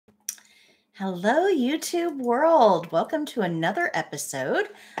Hello, YouTube world. Welcome to another episode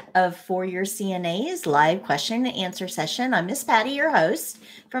of For Your CNA's live question and answer session. I'm Miss Patty, your host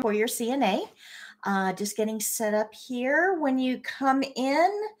from For Your CNA. Just getting set up here. When you come in,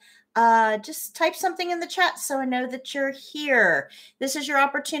 just type something in the chat so I know that you're here. This is your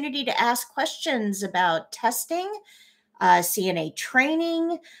opportunity to ask questions about testing, CNA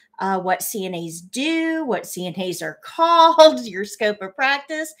training, what CNAs do, what CNAs are called, your scope of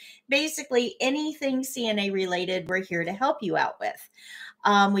practice, basically anything CNA related, we're here to help you out with.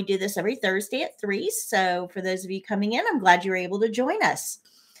 We do this every Thursday at 3. So for those of you coming in, I'm glad you're able to join us.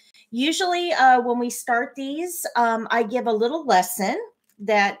 Usually when we start these, I give a little lesson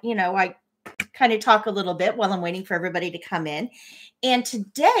that, I kind of talk a little bit while I'm waiting for everybody to come in. And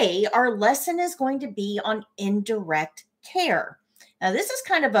today our lesson is going to be on indirect care. Now, this is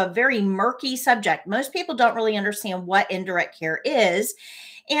kind of a very murky subject. Most people don't really understand what indirect care is.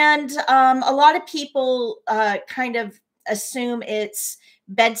 And a lot of people kind of assume it's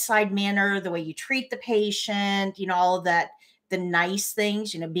bedside manner, the way you treat the patient, all of that, the nice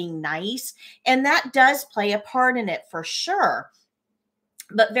things, being nice. And that does play a part in it for sure.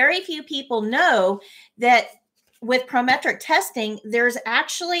 But very few people know that with Prometric testing, there's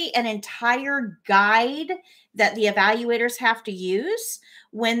actually an entire guide that the evaluators have to use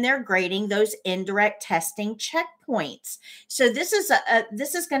when they're grading those indirect testing checkpoints. So this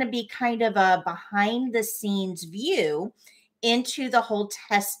is going to be kind of a behind the scenes view into the whole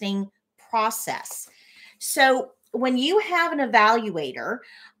testing process. So when you have an evaluator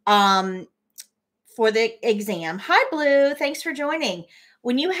for the exam, hi Blue, thanks for joining.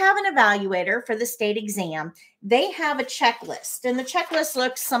 When you have an evaluator for the state exam, they have a checklist, and the checklist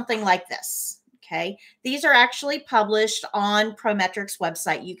looks something like this. Okay. These are actually published on Prometric's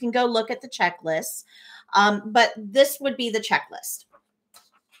website. You can go look at the checklist, but this would be the checklist.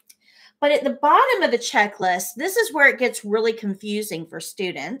 But at the bottom of the checklist, this is where it gets really confusing for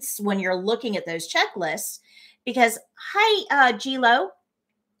students when you're looking at those checklists, because hi, Gilo,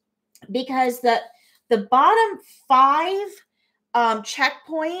 because the bottom 5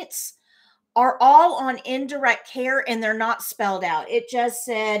 checkpoints are all on indirect care, and they're not spelled out. It just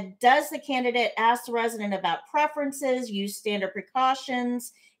said, does the candidate ask the resident about preferences, use standard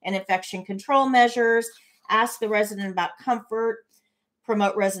precautions and infection control measures, ask the resident about comfort,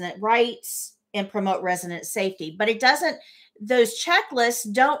 promote resident rights, and promote resident safety. But it doesn't, those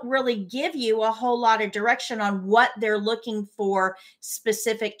checklists don't really give you a whole lot of direction on what they're looking for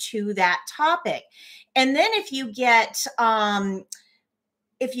specific to that topic. And then if you get an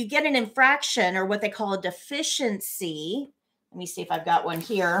infraction, or what they call a deficiency, let me see if I've got one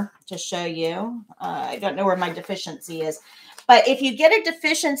here to show you. I don't know where my deficiency is, but if you get a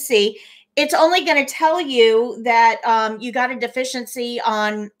deficiency, it's only going to tell you that you got a deficiency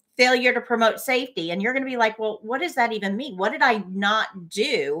on failure to promote safety. And you're going to be like, well, what does that even mean? What did I not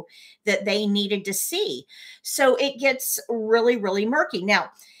do that they needed to see? So it gets really, really murky.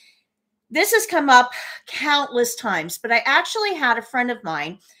 Now, this has come up countless times, but I actually had a friend of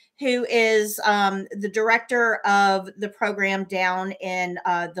mine who is the director of the program down in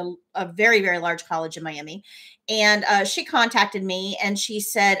a very, very large college in Miami. And she contacted me and she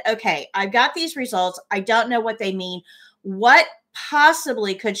said, okay, I've got these results. I don't know what they mean. What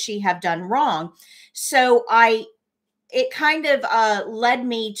possibly could she have done wrong? So it kind of led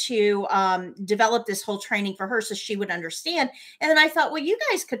me to develop this whole training for her so she would understand. And then I thought, well, you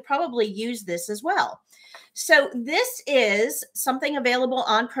guys could probably use this as well. So this is something available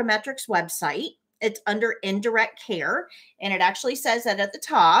on Prometric's website. It's under Indirect Care, and it actually says that at the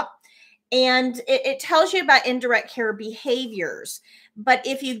top. And it tells you about indirect care behaviors. But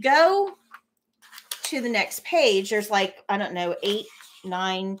if you go to the next page, there's like, I don't know, 8,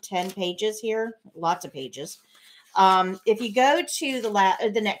 9, 10 pages here, lots of pages. If you go to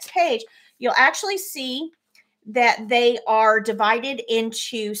the next page, you'll actually see that they are divided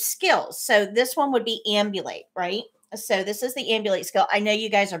into skills. So this one would be ambulate, right? So this is the ambulate skill. I know you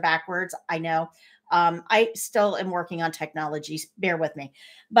guys are backwards. I know. I still am working on technology. Bear with me.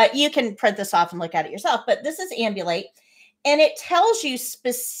 But you can print this off and look at it yourself. But this is ambulate. And it tells you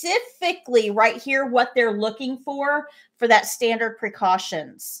specifically right here what they're looking for that standard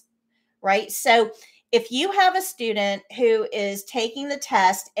precautions, right? So if you have a student who is taking the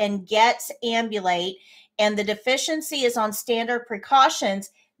test and gets ambulate and the deficiency is on standard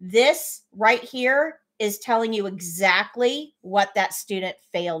precautions, this right here is telling you exactly what that student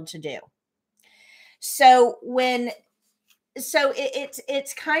failed to do. So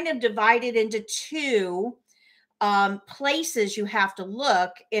it's kind of divided into 2 places you have to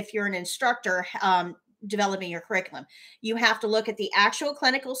look if you're an instructor developing your curriculum. You have to look at the actual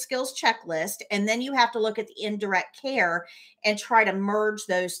clinical skills checklist, and then you have to look at the indirect care and try to merge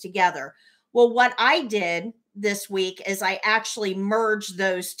those together. Well, what I did this week is I actually merged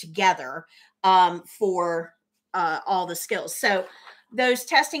those together for all the skills. So those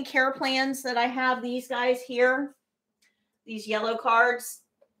testing care plans that I have, these guys here, these yellow cards.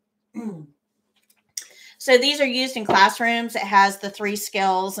 So these are used in classrooms. It has the 3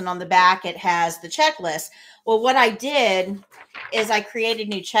 skills, and on the back it has the checklist. Well, what I did is I created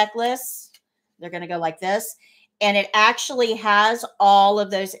new checklists. They're going to go like this. And it actually has all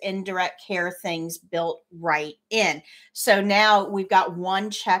of those indirect care things built right in. So now we've got one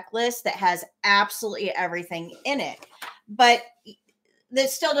checklist that has absolutely everything in it. But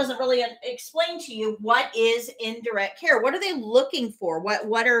this still doesn't really explain to you what is indirect care. What are they looking for?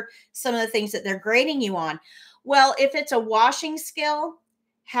 What are some of the things that they're grading you on? Well, if it's a washing skill,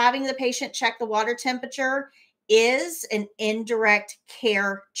 having the patient check the water temperature is an indirect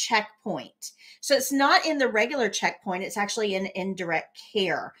care checkpoint. So it's not in the regular checkpoint. It's actually in indirect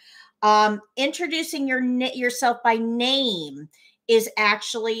care. Introducing yourself by name is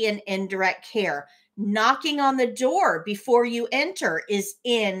actually an indirect care. Knocking on the door before you enter is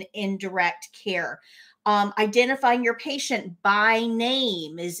in indirect care. Identifying your patient by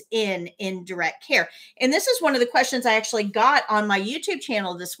name is in indirect care. And this is one of the questions I actually got on my YouTube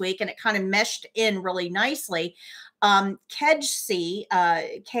channel this week, and it kind of meshed in really nicely. Kejsi,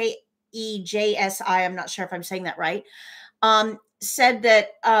 Kejsi, I'm not sure if I'm saying that right, said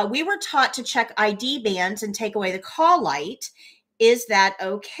that we were taught to check ID bands and take away the call light. Is that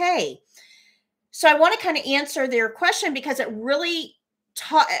okay? So I want to kind of answer their question because it really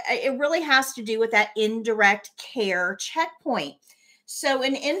has to do with that indirect care checkpoint. So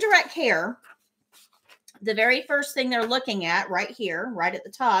in indirect care, the very first thing they're looking at right here, right at the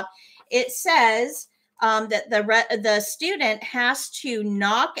top, it says that the student has to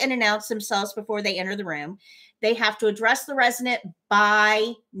knock and announce themselves before they enter the room. They have to address the resident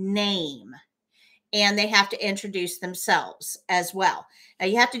by name, and they have to introduce themselves as well. Now,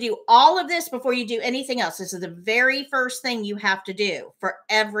 you have to do all of this before you do anything else. This is the very first thing you have to do for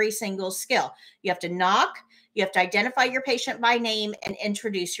every single skill. You have to knock, you have to identify your patient by name, and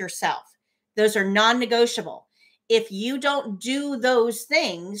introduce yourself. Those are non-negotiable. If you don't do those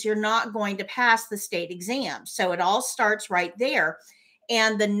things, you're not going to pass the state exam. So it all starts right there.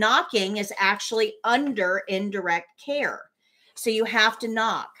 And the knocking is actually under indirect care. So you have to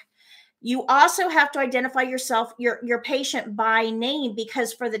knock. You also have to identify yourself, your patient by name,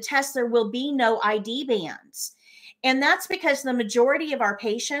 because for the test, there will be no ID bands. And that's because the majority of our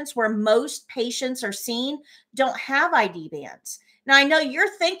patients, where most patients are seen, don't have ID bands. Now, I know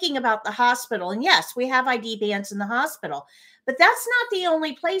you're thinking about the hospital, and yes, we have ID bands in the hospital, but that's not the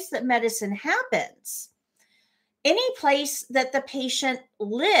only place that medicine happens. Any place that the patient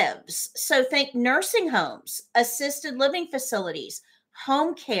lives. So think nursing homes, assisted living facilities,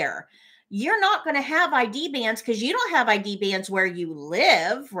 home care. You're not going to have ID bands because you don't have ID bands where you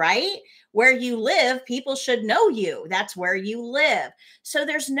live, right? Where you live, people should know you. That's where you live. So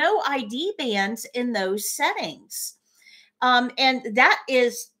there's no ID bands in those settings. And that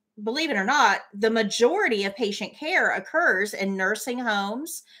is, believe it or not, the majority of patient care occurs in nursing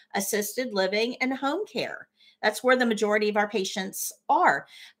homes, assisted living, and home care. That's where the majority of our patients are.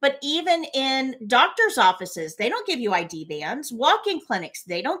 But even in doctor's offices, they don't give you ID bands. Walk-in clinics,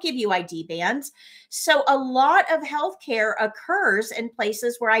 they don't give you ID bands. So a lot of healthcare occurs in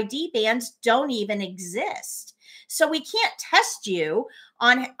places where ID bands don't even exist. So we can't test you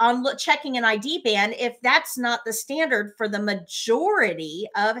on checking an ID band if that's not the standard for the majority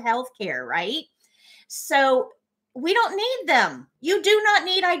of healthcare, right? So we don't need them. You do not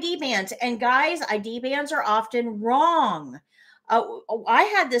need ID bands. And guys, ID bands are often wrong. I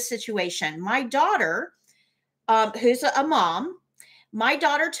had this situation. My daughter, who's a mom, my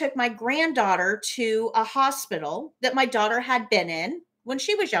daughter took my granddaughter to a hospital that my daughter had been in when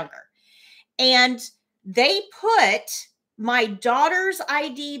she was younger. And they put my daughter's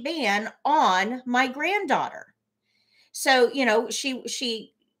ID band on my granddaughter. So, you know,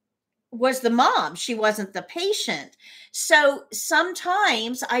 she was the mom. She wasn't the patient. So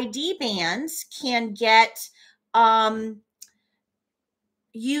sometimes ID bands can get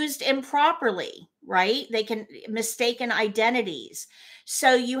used improperly, right? They can mistaken identities.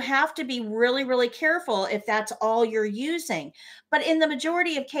 So you have to be really, really careful if that's all you're using. But in the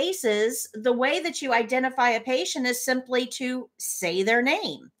majority of cases, the way that you identify a patient is simply to say their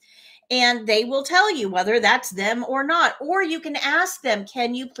name. And they will tell you whether that's them or not. Or you can ask them,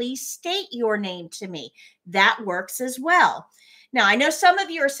 can you please state your name to me? That works as well. Now, I know some of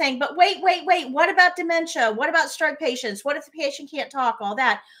you are saying, but wait, what about dementia? What about stroke patients? What if the patient can't talk? All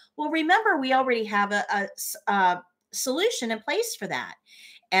that. Well, remember, we already have a solution in place for that.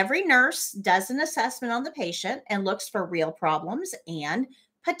 Every nurse does an assessment on the patient and looks for real problems and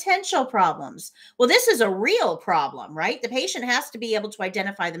potential problems. Well, this is a real problem, right? The patient has to be able to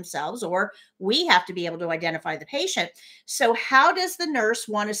identify themselves, or we have to be able to identify the patient. So how does the nurse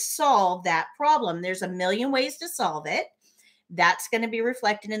want to solve that problem? There's a million ways to solve it. That's going to be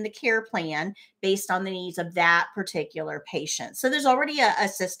reflected in the care plan based on the needs of that particular patient. So there's already a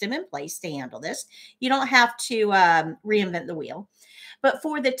system in place to handle this. You don't have to reinvent the wheel. But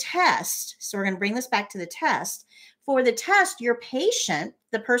for the test, so we're going to bring this back to the test. For the test, your patient,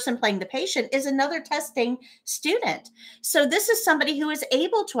 the person playing the patient, is another testing student. So this is somebody who is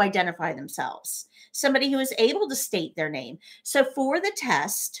able to identify themselves, somebody who is able to state their name. So for the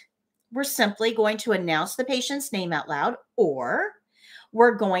test, we're simply going to announce the patient's name out loud, or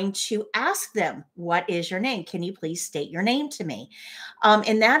we're going to ask them, what is your name? Can you please state your name to me?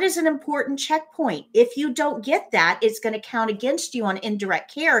 And that is an important checkpoint. If you don't get that, it's going to count against you on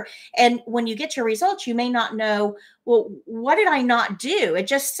indirect care. And when you get your results, you may not know, well, what did I not do? It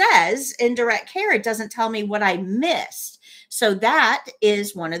just says indirect care. It doesn't tell me what I missed. So that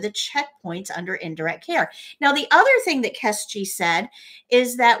is one of the checkpoints under indirect care. Now, the other thing that Kesji said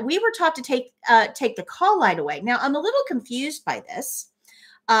is that we were taught to take the call light away. Now, I'm a little confused by this.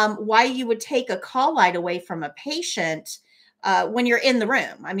 Why you would take a call light away from a patient when you're in the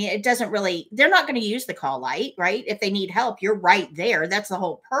room. I mean, it doesn't really, they're not going to use the call light, right? If they need help, you're right there. That's the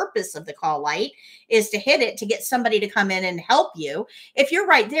whole purpose of the call light, is to hit it to get somebody to come in and help you. If you're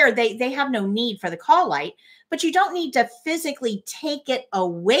right there, they have no need for the call light, but you don't need to physically take it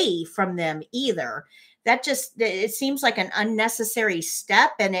away from them either. That just, it seems like an unnecessary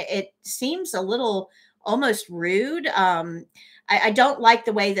step, and it seems a little almost rude. I don't like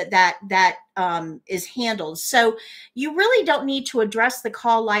the way that is handled. So you really don't need to address the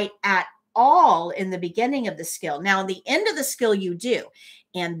call light at all in the beginning of the skill. Now, in the end of the skill, you do.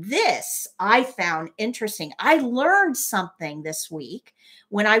 And this I found interesting. I learned something this week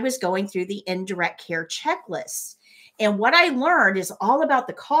when I was going through the indirect care checklists. And what I learned is all about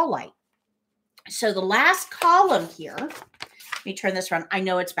the call light. So the last column here, let me turn this around. I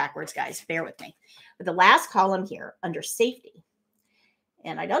know it's backwards, guys. Bear with me. But the last column here under safety,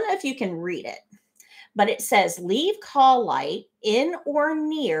 and I don't know if you can read it, but it says leave call light in or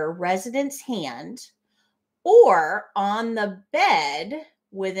near resident's hand or on the bed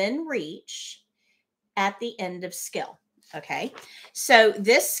within reach at the end of skill. Okay. So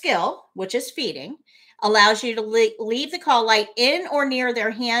this skill, which is feeding, allows you to leave the call light in or near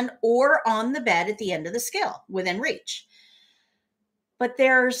their hand or on the bed at the end of the skill within reach. But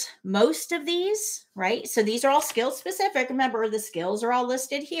there's most of these, right? So these are all skill specific. Remember, the skills are all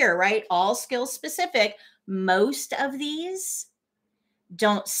listed here, right? All skill specific. Most of these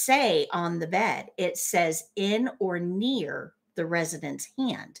don't say on the bed. It says in or near the resident's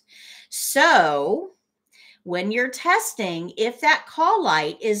hand. So when you're testing, if that call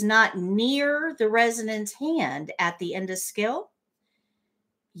light is not near the resident's hand at the end of skill,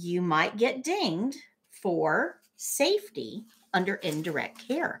 you might get dinged for safety under indirect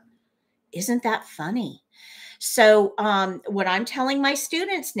care. Isn't that funny? So what I'm telling my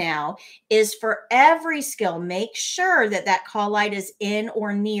students now is for every skill, make sure that that call light is in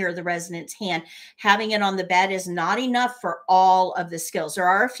or near the resident's hand. Having it on the bed is not enough for all of the skills. There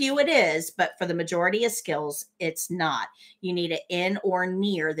are a few it is, but for the majority of skills, it's not. You need it in or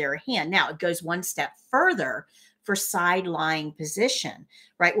near their hand. Now, it goes one step further for side lying position,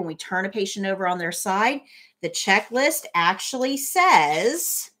 right? When we turn a patient over on their side, the checklist actually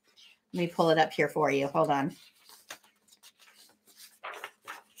says, let me pull it up here for you. Hold on.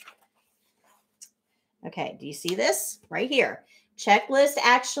 Okay, do you see this right here? Checklist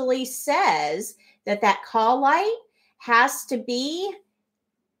actually says that that call light has to be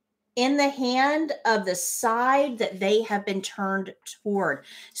in the hand of the side that they have been turned toward.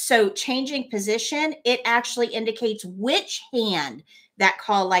 So changing position, it actually indicates which hand that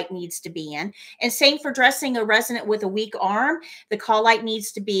call light needs to be in. And same for dressing a resident with a weak arm, the call light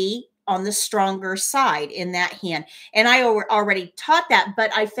needs to be on the stronger side in that hand. And I already taught that,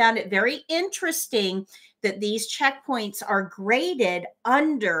 but I found it very interesting that these checkpoints are graded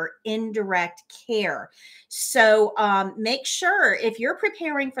under indirect care. So make sure if you're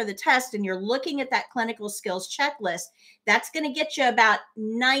preparing for the test and you're looking at that clinical skills checklist, that's going to get you about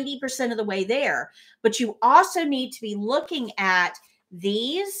 90% of the way there. But you also need to be looking at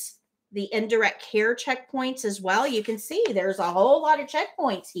these, the indirect care checkpoints as well. You can see there's a whole lot of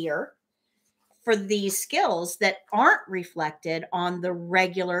checkpoints here for these skills that aren't reflected on the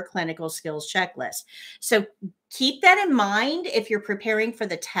regular clinical skills checklist. So keep that in mind if you're preparing for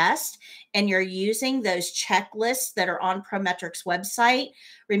the test and you're using those checklists that are on Prometric's website.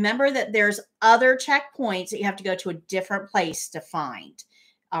 Remember that there's other checkpoints that you have to go to a different place to find.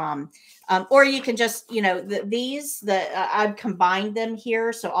 Or you can just, I've combined them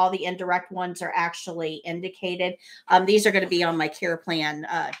here. So all the indirect ones are actually indicated. These are going to be on my care plan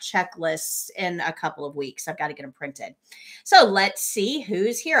checklists in a couple of weeks. I've got to get them printed. So let's see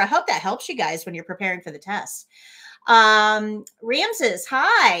who's here. I hope that helps you guys when you're preparing for the test. Ramses,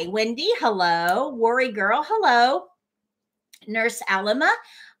 hi. Wendy, hello. Worry Girl, hello. Nurse Alima,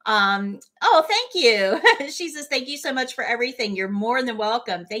 oh, thank you. She says, thank you so much for everything. You're more than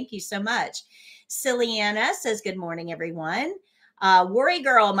welcome. Thank you so much. Silliana says, good morning, everyone. Worry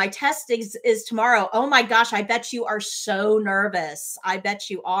Girl, my test is tomorrow. Oh my gosh, I bet you are so nervous. I bet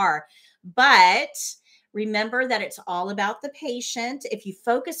you are. But remember that it's all about the patient. If you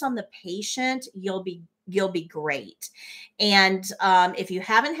focus on the patient, you'll be great. And if you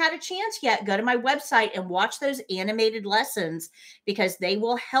haven't had a chance yet, go to my website and watch those animated lessons, because they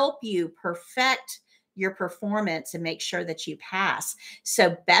will help you perfect your performance and make sure that you pass.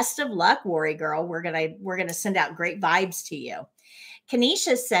 So best of luck, Worry Girl. We're gonna send out great vibes to you.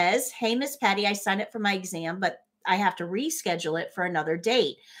 Kanisha says, hey, Miss Patty, I signed up for my exam, but I have to reschedule it for another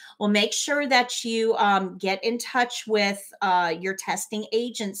date. Well, make sure that you get in touch with your testing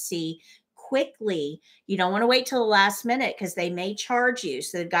agency quickly. You don't want to wait till the last minute, because they may charge you.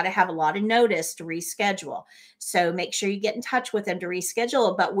 So they've got to have a lot of notice to reschedule. So make sure you get in touch with them to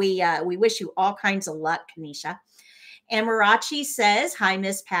reschedule. But we wish you all kinds of luck, Kanisha. And Marachi says, hi,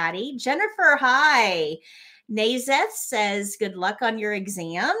 Miss Patty. Jennifer, hi. Nazeth says, good luck on your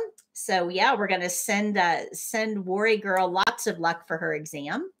exam. So yeah, we're going to send Worry Girl lots of luck for her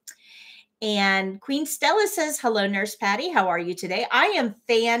exam. And Queen Stella says, hello, Nurse Patty. How are you today? I am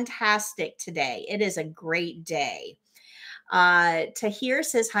fantastic today. It is a great day. Tahir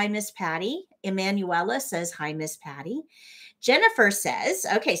says, hi, Miss Patty. Emanuela says, hi, Miss Patty. Jennifer says,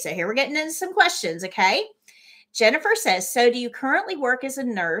 okay, so here we're getting into some questions, okay? Jennifer says, so do you currently work as a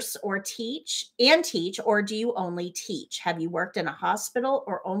nurse or teach, or do you only teach? Have you worked in a hospital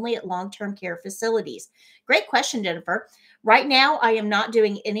or only at long-term care facilities? Great question, Jennifer. Right now, I am not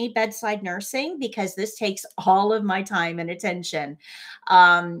doing any bedside nursing because this takes all of my time and attention.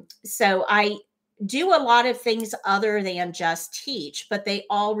 So I do a lot of things other than just teach, but they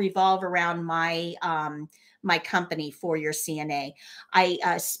all revolve around my company for your CNA.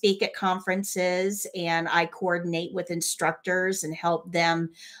 I speak at conferences and I coordinate with instructors and help them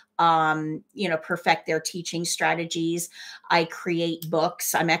perfect their teaching strategies. I create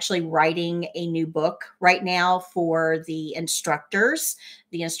books. I'm actually writing a new book right now for the instructors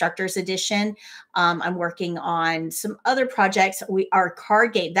edition. I'm working on some other projects. Our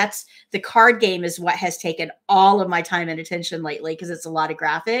card game, the card game is what has taken all of my time and attention lately, because it's a lot of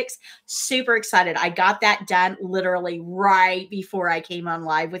graphics. Super excited. I got that done literally right before I came on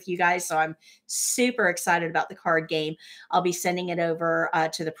live with you guys. So I'm super excited about the card game. I'll be sending it over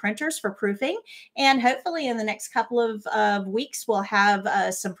to the printers for proofing. And hopefully in the next couple of weeks, we'll have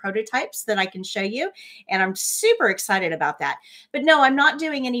some prototypes that I can show you. And I'm super excited about that. But no, I'm not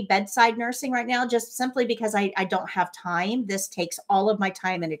doing any bedside nursing right now, just simply because I don't have time. This takes all of my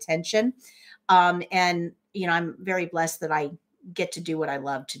time and attention. And, I'm very blessed that I get to do what I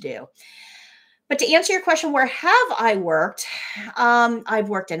love to do. But to answer your question, where have I worked? I've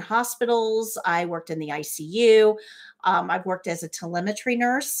worked in hospitals. I worked in the ICU. I've worked as a telemetry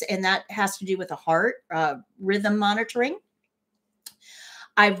nurse, and that has to do with the heart rhythm monitoring.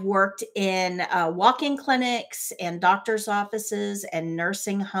 I've worked in walk-in clinics and doctor's offices and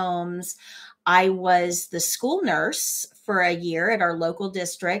nursing homes. I was the school nurse for a year at our local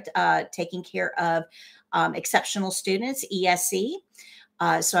district, taking care of exceptional students, ESE.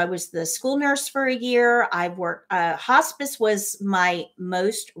 So I was the school nurse for a year. I've worked, hospice was my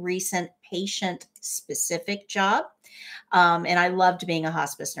most recent patient-specific job. And I loved being a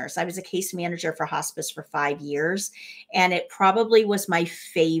hospice nurse. I was a case manager for hospice for 5 years, and it probably was my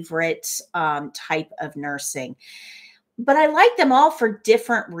favorite type of nursing. But I like them all for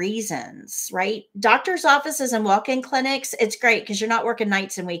different reasons, right? Doctor's offices and walk-in clinics, it's great because you're not working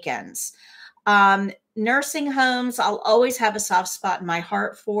nights and weekends. Nursing homes, I'll always have a soft spot in my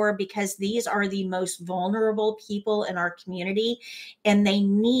heart for, because these are the most vulnerable people in our community, and they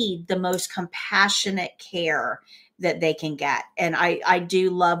need the most compassionate care that they can get. And I do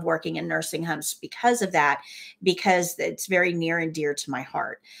love working in nursing homes because of that, because it's very near and dear to my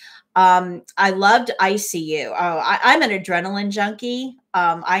heart. I loved ICU. I'm an adrenaline junkie.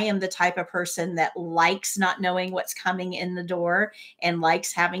 I am the type of person that likes not knowing what's coming in the door and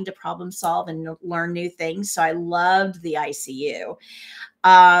likes having to problem solve and learn new things. So I loved the ICU.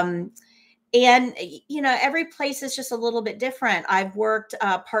 And, every place is just a little bit different. I've worked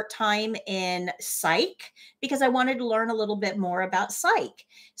part-time in psych because I wanted to learn a little bit more about psych.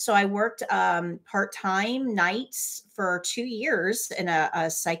 So I worked part-time nights for 2 years in a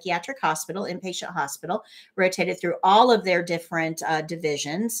psychiatric hospital, inpatient hospital, rotated through all of their different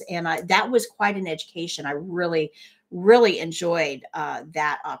divisions. And that was quite an education. I really, really enjoyed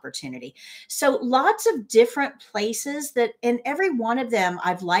that opportunity. So lots of different places and every one of them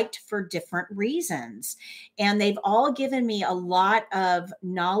I've liked for different reasons. And they've all given me a lot of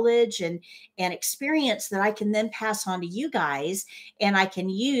knowledge and experience that I can then pass on to you guys, and I can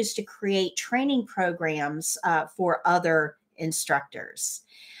use to create training programs for other instructors.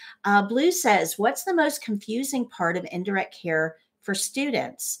 Blue says, what's the most confusing part of indirect care for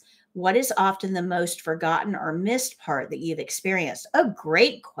students? What is often the most forgotten or missed part that you've experienced? Oh,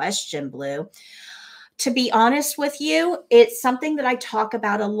 great question, Blue. To be honest with you, it's something that I talk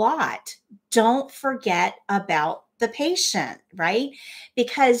about a lot. Don't forget about the patient, right?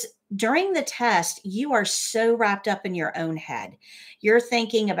 Because during the test, you are so wrapped up in your own head. You're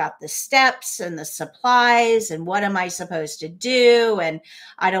thinking about the steps and the supplies and what am I supposed to do? And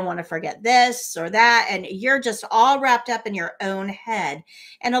I don't want to forget this or that. And you're just all wrapped up in your own head.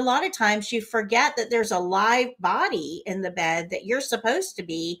 And a lot of times you forget that there's a live body in the bed that you're supposed to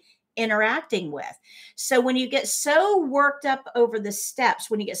be interacting with. So when you get so worked up over the steps,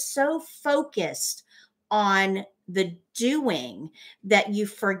 when you get so focused on the doing that you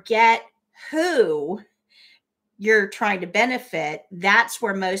forget who you're trying to benefit, that's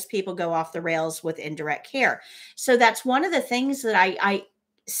where most people go off the rails with indirect care. So that's one of the things that I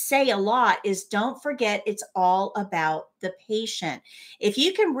say a lot is don't forget it's all about the patient. If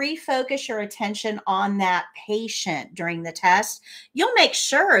you can refocus your attention on that patient during the test, you'll make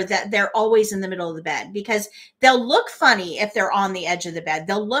sure that they're always in the middle of the bed, because they'll look funny if they're on the edge of the bed.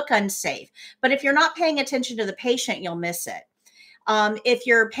 They'll look unsafe. But if you're not paying attention to the patient, you'll miss it. If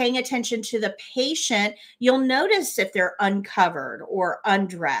you're paying attention to the patient, you'll notice if they're uncovered or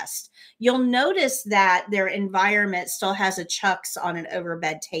undressed. You'll notice that their environment still has a chucks on an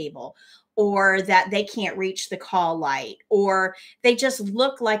overbed table, or that they can't reach the call light, or they just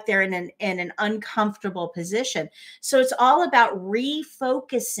look like they're in an uncomfortable position. So it's all about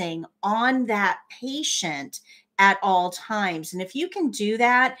refocusing on that patient at all times. And if you can do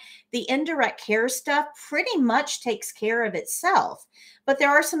that, the indirect care stuff pretty much takes care of itself. But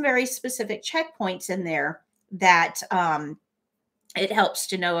there are some very specific checkpoints in there that it helps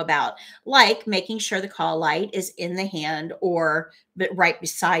to know about, like making sure the call light is in the hand or right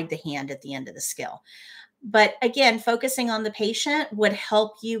beside the hand at the end of the skill. But again, focusing on the patient would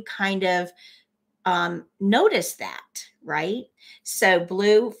help you kind of notice that, right? So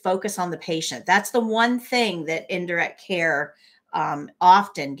Blue, focus on the patient. That's the one thing that indirect care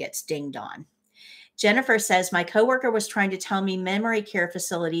often gets dinged on. Jennifer says, my coworker was trying to tell me memory care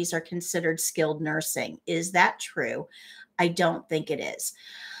facilities are considered skilled nursing. Is that true? I don't think it is.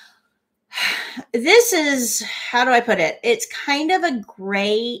 This is, how do I put it? It's kind of a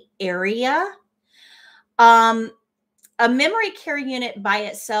gray area. A memory care unit by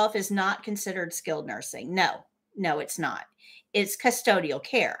itself is not considered skilled nursing. No, it's not. It's custodial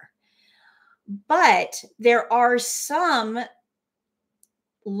care. But there are some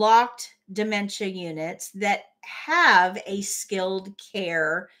locked dementia units that have a skilled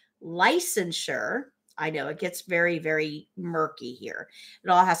care licensure. I know it gets very, very murky here. It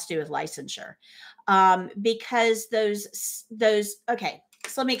all has to do with licensure. Because okay,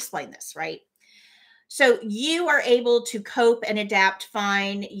 so let me explain this, right? So you are able to cope and adapt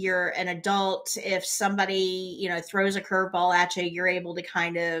fine. You're an adult. If somebody, throws a curveball at you, you're able to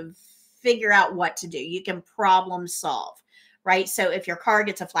kind of figure out what to do. You can problem solve, right? So if your car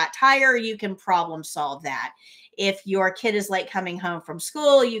gets a flat tire, you can problem solve that. If your kid is late coming home from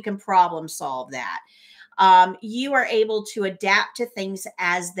school, you can problem solve that. You are able to adapt to things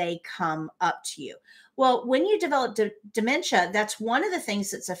as they come up to you. Well, when you develop dementia, that's one of the things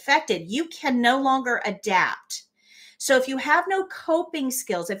that's affected. You can no longer adapt. So if you have no coping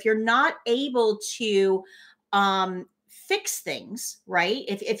skills, if you're not able to fix things, right?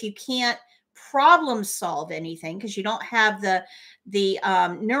 If you can't problem solve anything because you don't have the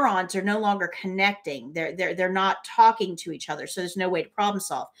neurons are no longer connecting. They're not talking to each other. So there's no way to problem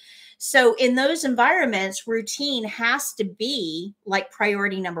solve. So in those environments, routine has to be like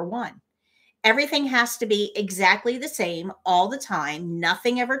priority number one. Everything has to be exactly the same all the time.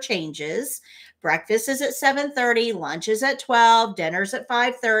 Nothing ever changes. Breakfast is at 7:30, lunch is at 12, dinner's at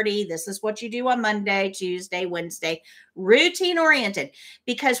 5:30. This is what you do on Monday, Tuesday, Wednesday. Routine oriented.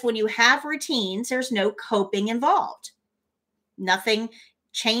 Because when you have routines, there's no coping involved. Nothing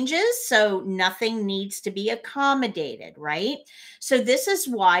changes, so nothing needs to be accommodated, right? So this is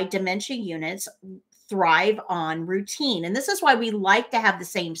why dementia units thrive on routine. And this is why we like to have the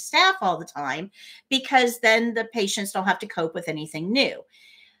same staff all the time, because then the patients don't have to cope with anything new.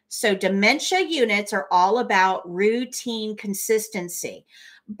 So dementia units are all about routine consistency.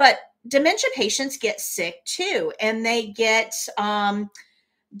 But dementia patients get sick too, and they get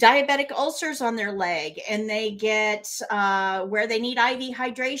diabetic ulcers on their leg, and they get where they need IV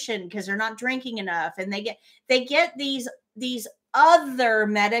hydration because they're not drinking enough, and they get these other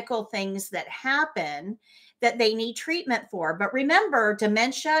medical things that happen that they need treatment for. But remember,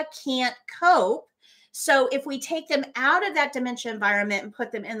 dementia can't cope. So if we take them out of that dementia environment and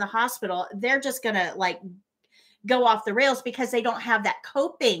put them in the hospital, they're just going to like go off the rails because they don't have that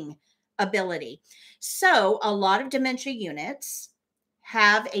coping ability. So a lot of dementia units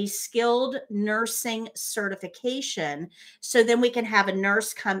have a skilled nursing certification. So then we can have a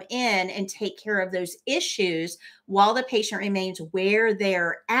nurse come in and take care of those issues while the patient remains where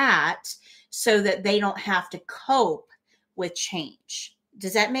they're at so that they don't have to cope with change.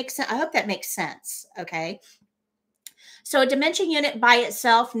 Does that make sense? I hope that makes sense. Okay. So a dementia unit by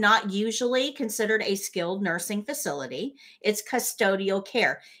itself, not usually considered a skilled nursing facility. It's custodial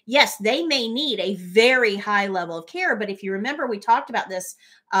care. Yes, they may need a very high level of care, but if you remember, we talked about this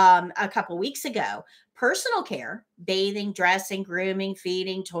a couple weeks ago. Personal care, bathing, dressing, grooming,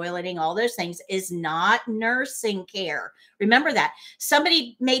 feeding, toileting, all those things is not nursing care. Remember that.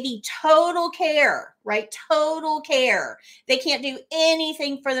 Somebody may be total care, right? Total care. They can't do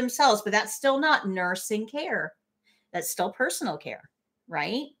anything for themselves, but that's still not nursing care. That's still personal care,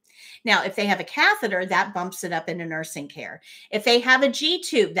 right? Now, if they have a catheter, that bumps it up into nursing care. If they have a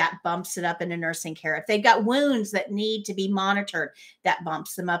G-tube, that bumps it up into nursing care. If they've got wounds that need to be monitored, that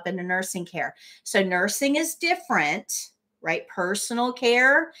bumps them up into nursing care. So nursing is different, right? Personal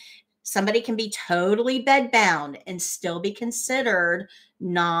care, somebody can be totally bedbound and still be considered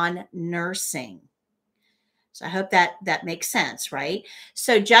non-nursing. So I hope that makes sense, right?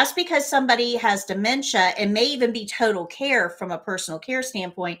 So just because somebody has dementia and may even be total care from a personal care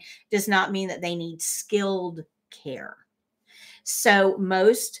standpoint does not mean that they need skilled care. So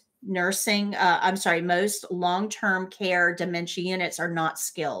most most long-term care dementia units are not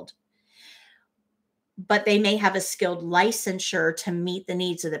skilled, but they may have a skilled licensure to meet the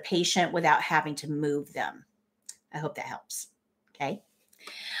needs of the patient without having to move them. I hope that helps. Okay.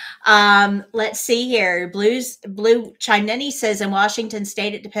 Let's see here. Blue Chineni says in Washington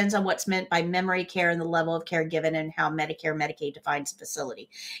State, it depends on what's meant by memory care and the level of care given and how Medicare, Medicaid defines the facility.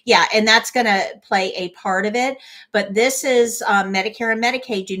 Yeah, and that's going to play a part of it. But this is Medicare and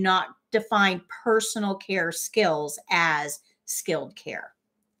Medicaid do not define personal care skills as skilled care.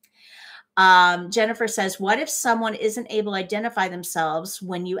 Jennifer says, what if someone isn't able to identify themselves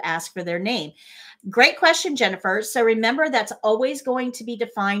when you ask for their name? Great question, Jennifer. So remember, that's always going to be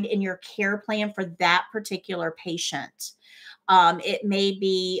defined in your care plan for that particular patient. It may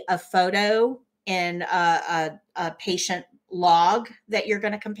be a photo in a patient log that you're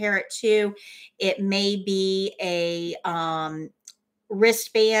going to compare it to. It may be a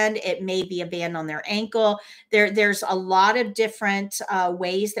wristband. It may be a band on their ankle. There's a lot of different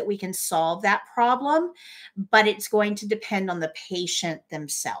ways that we can solve that problem, but it's going to depend on the patient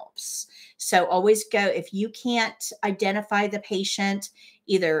themselves. So always go, if you can't identify the patient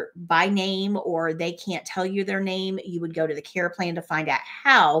either by name or they can't tell you their name, you would go to the care plan to find out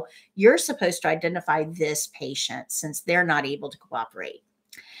how you're supposed to identify this patient since they're not able to cooperate.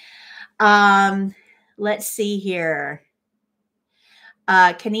 Let's see here.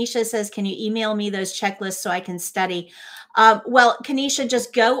 Kanisha says, can you email me those checklists so I can study? Well, Kanisha,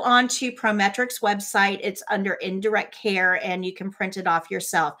 just go on to Prometric's website. It's under Indirect Care, and you can print it off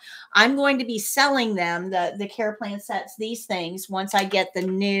yourself. I'm going to be selling them, the care plan sets, these things, once I get the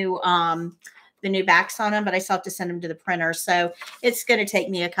new backs on them, but I still have to send them to the printer. So it's going to take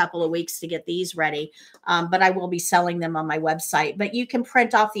me a couple of weeks to get these ready. But I will be selling them on my website. But you can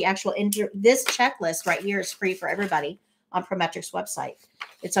print off the actual, this checklist right here is free for everybody on Prometric's website.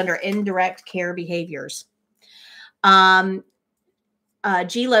 It's under Indirect Care Behaviors.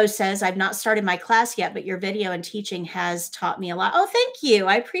 Gilo says, I've not started my class yet, but your video and teaching has taught me a lot. Oh, thank you.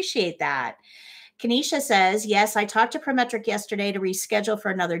 I appreciate that. Kanisha says, yes, I talked to Prometric yesterday to reschedule for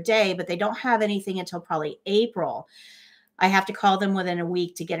another day, but they don't have anything until probably April. I have to call them within a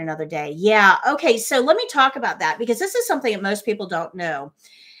week to get another day. Yeah. Okay. So let me talk about that, because this is something that most people don't know.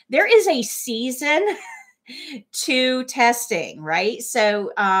 There is a season to testing, right?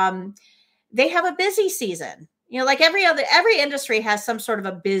 So they have a busy season. You know, like every industry has some sort of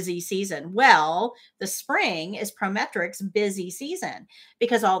a busy season. Well, the spring is Prometric's busy season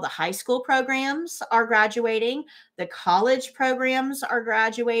because all the high school programs are graduating, the college programs are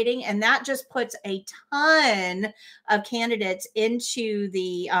graduating, and that just puts a ton of candidates into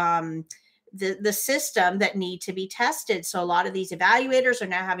the system that need to be tested. So a lot of these evaluators are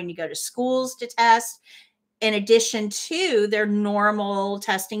now having to go to schools to test, in addition to their normal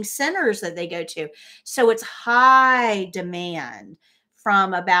testing centers that they go to. So it's high demand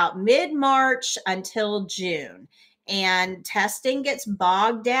from about mid-March until June. And testing gets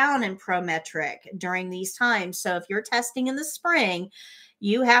bogged down in Prometric during these times. So if you're testing in the spring,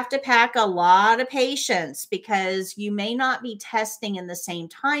 you have to pack a lot of patience, because you may not be testing in the same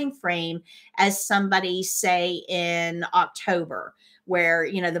time frame as somebody, say, in October, where,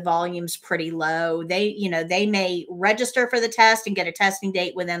 you know, the volume's pretty low. They may register for the test and get a testing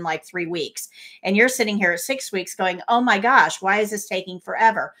date within like 3 weeks. And you're sitting here at 6 weeks going, oh my gosh, why is this taking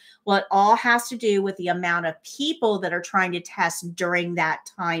forever? Well, it all has to do with the amount of people that are trying to test during that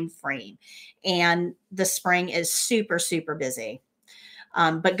time frame. And the spring is super, super busy.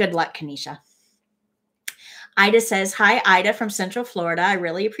 But good luck, Kanisha. Ida says, hi, Ida from Central Florida. I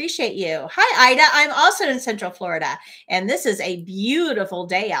really appreciate you. Hi, Ida. I'm also in Central Florida, and this is a beautiful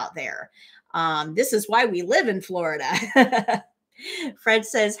day out there. This is why we live in Florida. Fred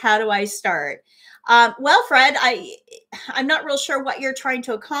says, how do I start? Well, Fred, I'm not real sure what you're trying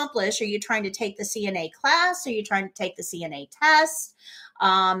to accomplish. Are you trying to take the CNA class? Are you trying to take the CNA test?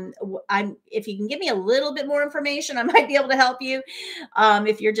 If you can give me a little bit more information, I might be able to help you.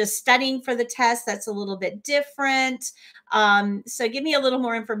 If you're just studying for the test, that's a little bit different. So give me a little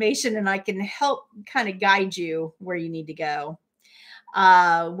more information and I can help kind of guide you where you need to go.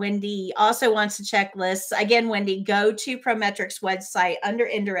 Wendy also wants a checklist. Again, Wendy, go to Prometric's website under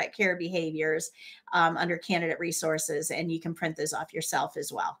Indirect Care Behaviors, under Candidate Resources, and you can print those off yourself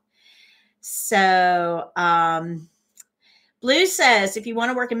as well. So, Blue says, if you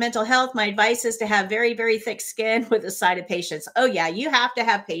want to work in mental health, my advice is to have very, very thick skin with a side of patience. Oh yeah, you have to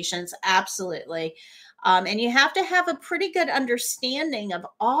have patience. Absolutely. And you have to have a pretty good understanding of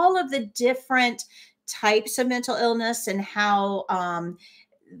all of the different types of mental illness and how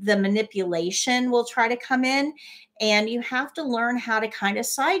the manipulation will try to come in. And you have to learn how to kind of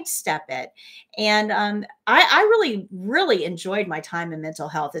sidestep it. And I really, really enjoyed my time in mental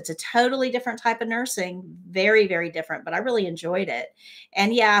health. It's a totally different type of nursing, very, very different, but I really enjoyed it.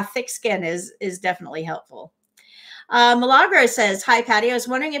 And yeah, thick skin is definitely helpful. Milagro says, hi, Patty. I was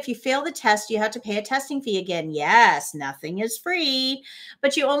wondering if you fail the test, you have to pay a testing fee again. Yes, nothing is free,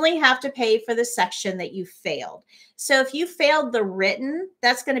 but you only have to pay for the section that you failed. So if you failed the written,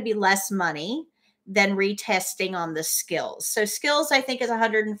 that's going to be less money than retesting on the skills. So skills, I think, is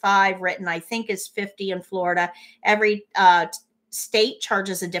 105. Written, I think, is 50 in Florida. Every state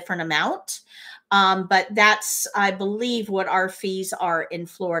charges a different amount. But that's, I believe, what our fees are in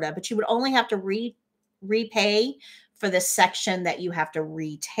Florida. But you would only have to repay for the section that you have to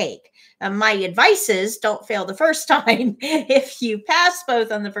retake. My advice is don't fail the first time. If you pass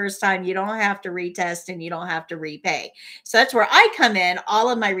both on the first time, you don't have to retest and you don't have to repay. So that's where I come in. All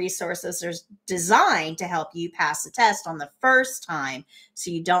of my resources are designed to help you pass the test on the first time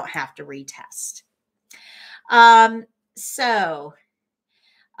so you don't have to retest.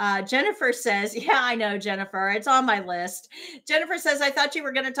 Jennifer says, yeah, I know, Jennifer. It's on my list. Jennifer says, I thought you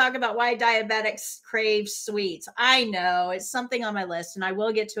were going to talk about why diabetics crave sweets. I know. It's something on my list, and I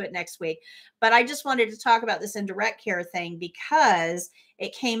will get to it next week. But I just wanted to talk about this Indirect Care thing because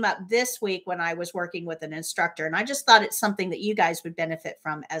it came up this week when I was working with an instructor, and I just thought it's something that you guys would benefit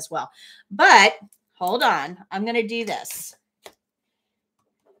from as well. But hold on. I'm going to do this.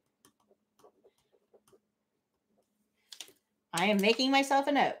 I am making myself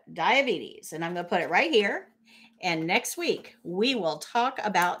a note, diabetes, and I'm going to put it right here. And next week, we will talk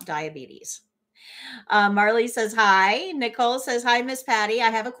about diabetes. Marley says, hi. Nicole says, hi, Miss Patty. I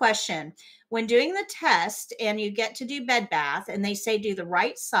have a question. When doing the test and you get to do bed bath and they say do the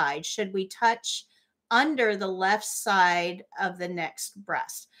right side, should we touch under the left side of the next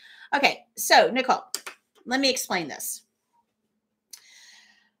breast? Okay, so Nicole, let me explain this.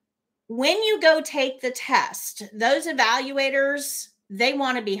 When you go take the test, those evaluators, they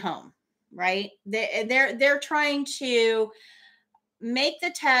want to be home, right? They're trying to make the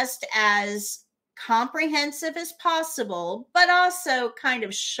test as comprehensive as possible, but also kind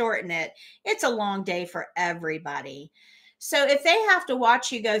of shorten it. It's a long day for everybody. So if they have to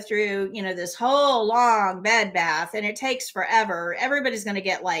watch you go through, this whole long bed bath and it takes forever, everybody's going to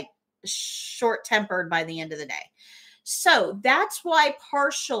get like short tempered by the end of the day. So that's why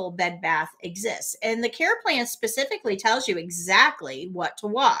partial bed bath exists. And the care plan specifically tells you exactly what to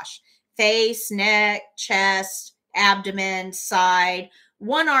wash: face, neck, chest, abdomen, side,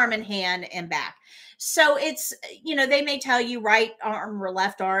 one arm and hand, and back. So it's, they may tell you right arm or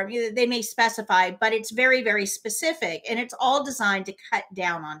left arm, they may specify, but it's very, very specific. And it's all designed to cut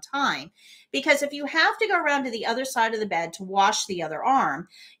down on time. Because if you have to go around to the other side of the bed to wash the other arm,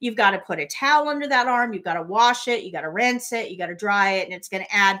 you've got to put a towel under that arm. You've got to wash it. You got to rinse it. You got to dry it. And it's going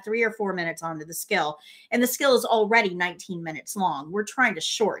to add 3 or 4 minutes onto the skill. And the skill is already 19 minutes long. We're trying to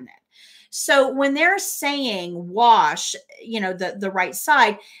shorten it. So when they're saying wash, the right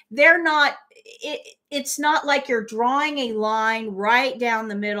side, they're not, it's not like you're drawing a line right down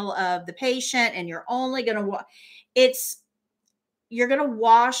the middle of the patient and you're only going to you're going to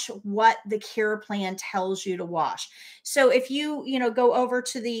wash what the care plan tells you to wash. So if you, go over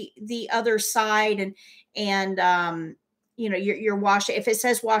to the other side and you're washing, if it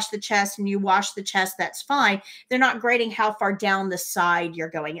says wash the chest and you wash the chest, that's fine. They're not grading how far down the side you're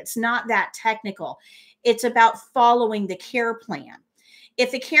going. It's not that technical. It's about following the care plan.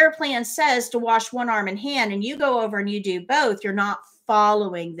 If the care plan says to wash one arm and hand and you go over and you do both, you're not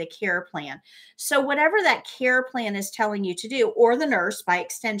following the care plan. So whatever that care plan is telling you to do, or the nurse by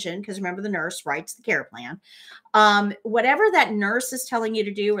extension, because remember the nurse writes the care plan, whatever that nurse is telling you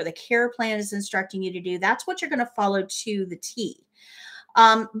to do or the care plan is instructing you to do, that's what you're going to follow to the T.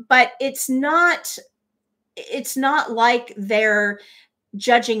 But it's not like they're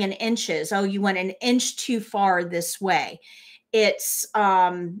judging in inches. Oh, you went an inch too far this way. It's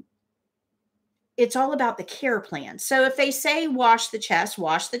all about the care plan. So if they say wash the chest,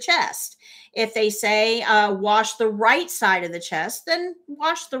 wash the chest. If they say wash the right side of the chest, then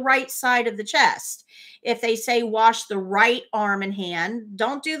wash the right side of the chest. If they say wash the right arm and hand,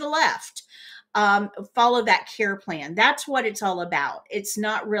 don't do the left. Follow that care plan. That's what it's all about. It's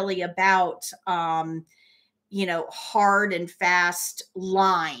not really about hard and fast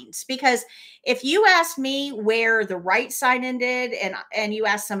lines. Because if you ask me where the right side ended and you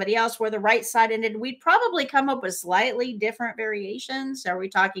ask somebody else where the right side ended, we'd probably come up with slightly different variations. Are we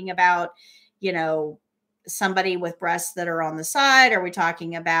talking about, somebody with breasts that are on the side? Are we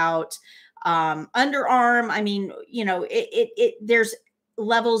talking about underarm? I mean, there's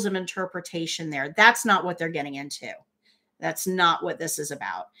levels of interpretation there. That's not what they're getting into. That's not what this is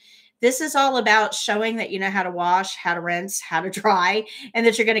about. This is all about showing that you know how to wash, how to rinse, how to dry, and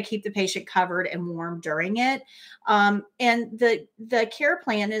that you're going to keep the patient covered and warm during it. And the care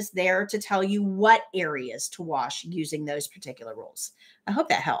plan is there to tell you what areas to wash using those particular rules. I hope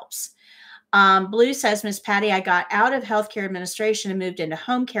that helps. Blue says, Miss Patty, I got out of healthcare administration and moved into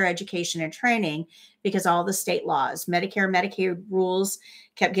home care education and training because all the state laws, Medicare, Medicaid rules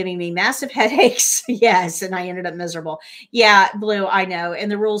kept giving me massive headaches. Yes. And I ended up miserable. Yeah, Blue, I know. And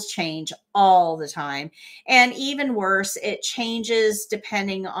the rules change all the time. And even worse, it changes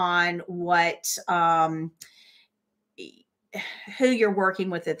depending on what, who you're working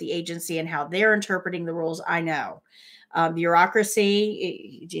with at the agency and how they're interpreting the rules. I know.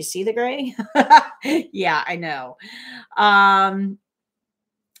 Bureaucracy. Do you see the gray? Yeah, I know.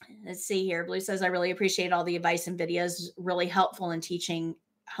 Let's see here. Blue says, I really appreciate all the advice and videos. Really helpful in teaching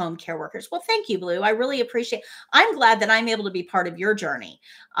home care workers. Well, thank you, Blue. I really appreciate. I'm glad that I'm able to be part of your journey.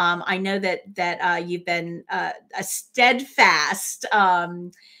 I know that you've been a steadfast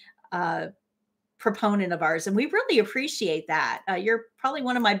proponent of ours, and we really appreciate that. You're probably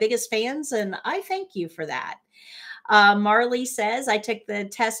one of my biggest fans, and I thank you for that. Marley says, I took the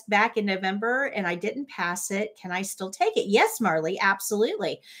test back in November and I didn't pass it. Can I still take it? Yes, Marley,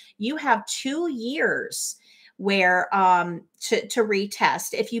 absolutely. You have 2 years where to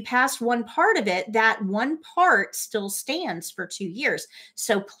retest. If you pass one part of it, that one part still stands for 2 years.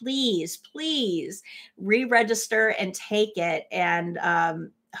 So please, please re-register and take it, and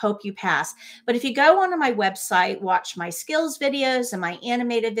hope you pass. But if you go onto my website, watch my skills videos and my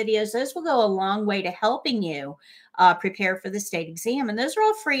animated videos, those will go a long way to helping you prepare for the state exam. And those are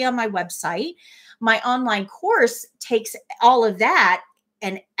all free on my website. My online course takes all of that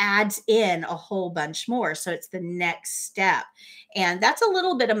and adds in a whole bunch more. So it's the next step. And that's a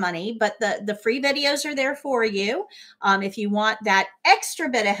little bit of money, but the free videos are there for you. If you want that extra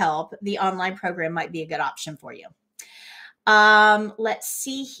bit of help, the online program might be a good option for you. Let's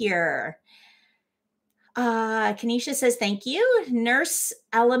see here. Kanisha says, thank you. Nurse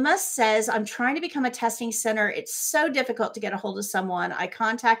Elima says, I'm trying to become a testing center. It's so difficult to get a hold of someone. I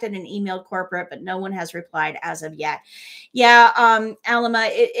contacted and emailed corporate, but no one has replied as of yet. Yeah, Elima,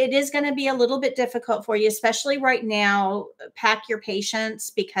 it is going to be a little bit difficult for you, especially right now. Pack your patience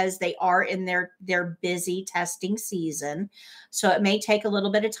because they are in their busy testing season. So it may take a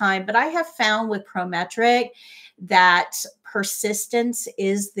little bit of time, but I have found with Prometric that persistence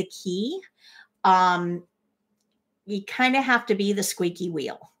is the key. You kind of have to be the squeaky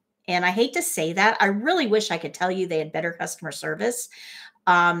wheel. And I hate to say that. I really wish I could tell you they had better customer service.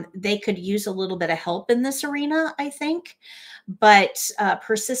 They could use a little bit of help in this arena, I think. But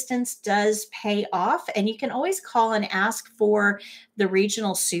persistence does pay off. And you can always call and ask for the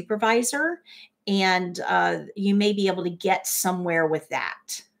regional supervisor. And you may be able to get somewhere with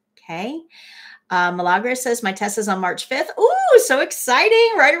that. Okay. Milagro says, my test is on March 5th. Ooh, so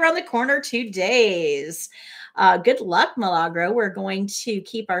exciting. Right around the corner, 2 days. Good luck, Milagro. We're going to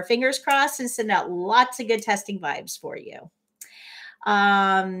keep our fingers crossed and send out lots of good testing vibes for you.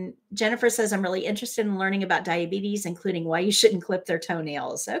 Jennifer says, I'm really interested in learning about diabetes, including why you shouldn't clip their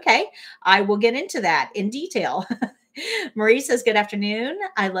toenails. Okay, I will get into that in detail. Marie says, good afternoon.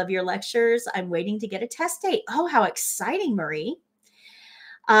 I love your lectures. I'm waiting to get a test date. Oh, how exciting, Marie.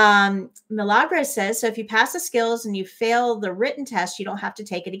 Milagro says, so if you pass the skills and you fail the written test, you don't have to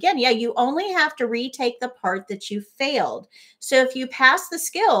take it again. Yeah, you only have to retake the part that you failed. So if you pass the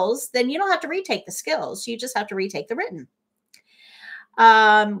skills, then you don't have to retake the skills. You just have to retake the written.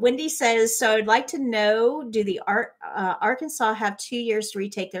 Wendy says, so I'd like to know, do the Arkansas have 2 years to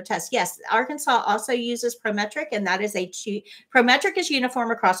retake their test? Yes, Arkansas also uses Prometric, and that is Prometric is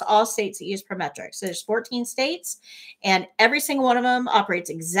uniform across all states that use Prometric. So there's 14 states, and every single one of them operates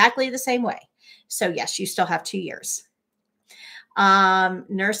exactly the same way. So yes, you still have 2 years.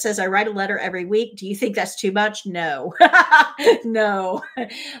 Nurse says, I write a letter every week. Do you think that's too much? No, no.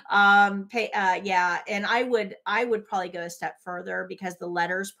 Yeah. And I would probably go a step further because the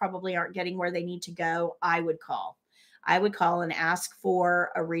letters probably aren't getting where they need to go. I would call and ask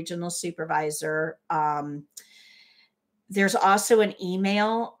for a regional supervisor. There's also an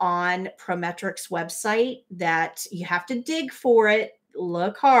email on Prometric's website that you have to dig for it,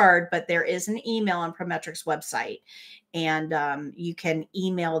 look hard, but there is an email on Prometric's website. And you can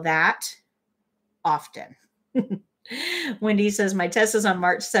email that often. Wendy says, my test is on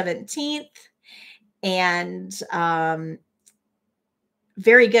March 17th. And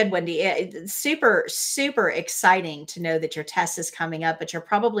very good, Wendy. It's super, super exciting to know that your test is coming up, but you're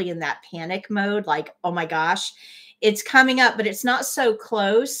probably in that panic mode. Like, oh my gosh, it's coming up, but it's not so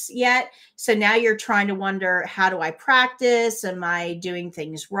close yet. So now you're trying to wonder, how do I practice? Am I doing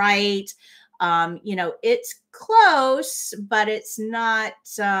things right? It's close, but it's not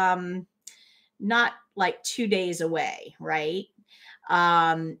like 2 days away. Right.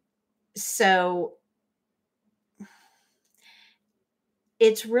 So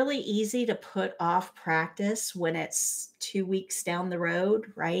it's really easy to put off practice when it's 2 weeks down the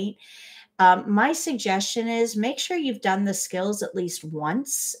road. Right. My suggestion is make sure you've done the skills at least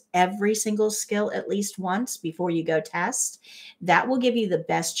once, every single skill at least once before you go test. That will give you the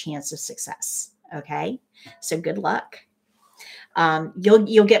best chance of success. Okay. So good luck.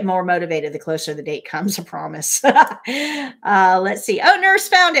 You'll get more motivated the closer the date comes, I promise. Let's see. Oh, nurse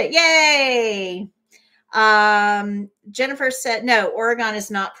found it. Yay. Jennifer said, no, Oregon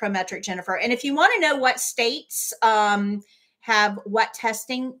is not Prometric, Jennifer. And if you want to know what states, have what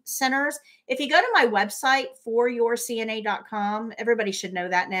testing centers, if you go to my website, foryourcna.com, everybody should know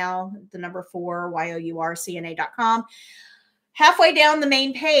that now, the number 4, yourcna.com. Halfway down the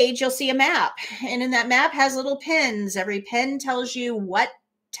main page, you'll see a map. And in that map has little pins. Every pin tells you what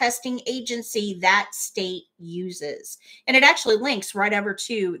testing agency that state uses. And it actually links right over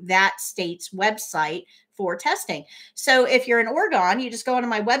to that state's website for testing. So if you're in Oregon, you just go onto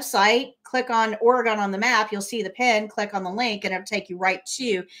my website, click on Oregon on the map, you'll see the pin, click on the link, and it'll take you right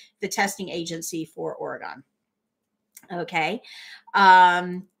to the testing agency for Oregon. Okay.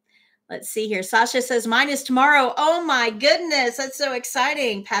 Let's see here. Sasha says, mine is tomorrow. Oh my goodness. That's so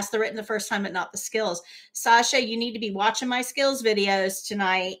exciting. Pass the written the first time, but not the skills. Sasha, you need to be watching my skills videos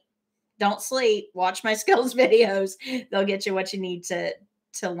tonight. Don't sleep. Watch my skills videos. They'll get you what you need to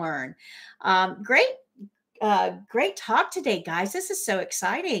learn. Great talk today, guys. This is so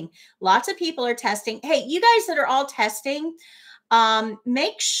exciting. Lots of people are testing. Hey, you guys that are all testing,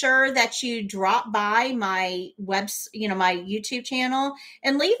 make sure that you drop by my my YouTube channel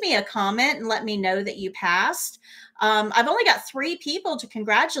and leave me a comment and let me know that you passed. I've only got 3 people to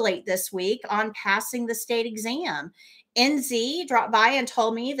congratulate this week on passing the state exam. NZ dropped by and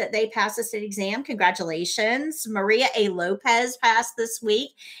told me that they passed the state exam. Congratulations. Maria A. Lopez passed this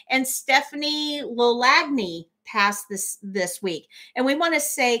week, and Stephanie Lolagny passed this week. And we want to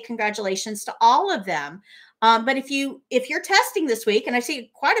say congratulations to all of them. But if you're testing this week, and I see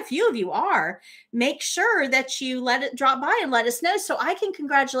quite a few of you are, make sure that you let it drop by and let us know so I can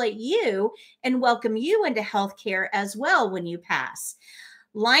congratulate you and welcome you into healthcare as well when you pass.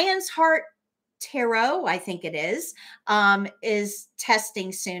 Lion's Heart Tarot, I think it is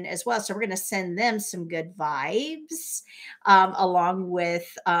testing soon as well. So we're going to send them some good vibes, along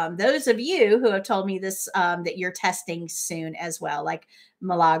with those of you who have told me this, that you're testing soon as well, like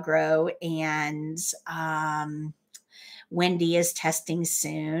Milagro and Wendy is testing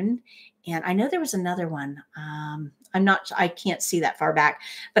soon. And I know there was another one. I can't see that far back,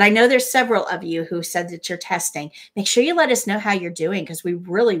 but I know there's several of you who said that you're testing. Make sure you let us know how you're doing, because we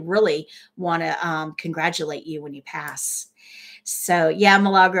really, really want to congratulate you when you pass. So yeah,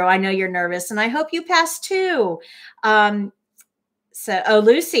 Milagro, I know you're nervous, and I hope you pass too.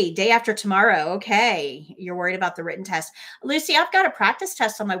 Lucy, day after tomorrow. Okay. You're worried about the written test. Lucy, I've got a practice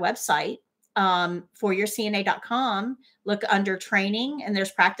test on my website, for your CNA.com. Look under training, and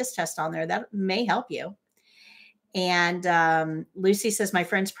there's practice test on there that may help you. And Lucy says, my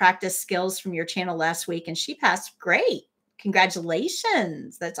friend's practice skills from your channel last week, and she passed. Great.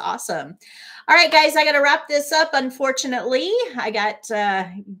 Congratulations. That's awesome. All right, guys, I got to wrap this up. Unfortunately, I got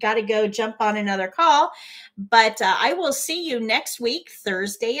to go jump on another call, but I will see you next week,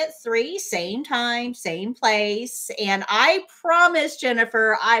 Thursday at 3, same time, same place. And I promise,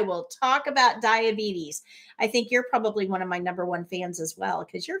 Jennifer, I will talk about diabetes. I think you're probably one of my #1 fans as well,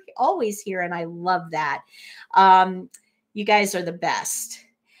 because you're always here, and I love that. You guys are the best.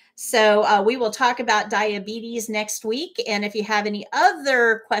 So we will talk about diabetes next week. And if you have any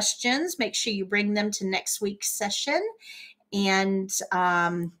other questions, make sure you bring them to next week's session. And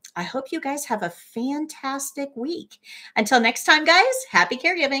I hope you guys have a fantastic week. Until next time, guys, happy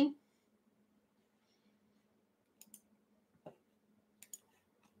caregiving.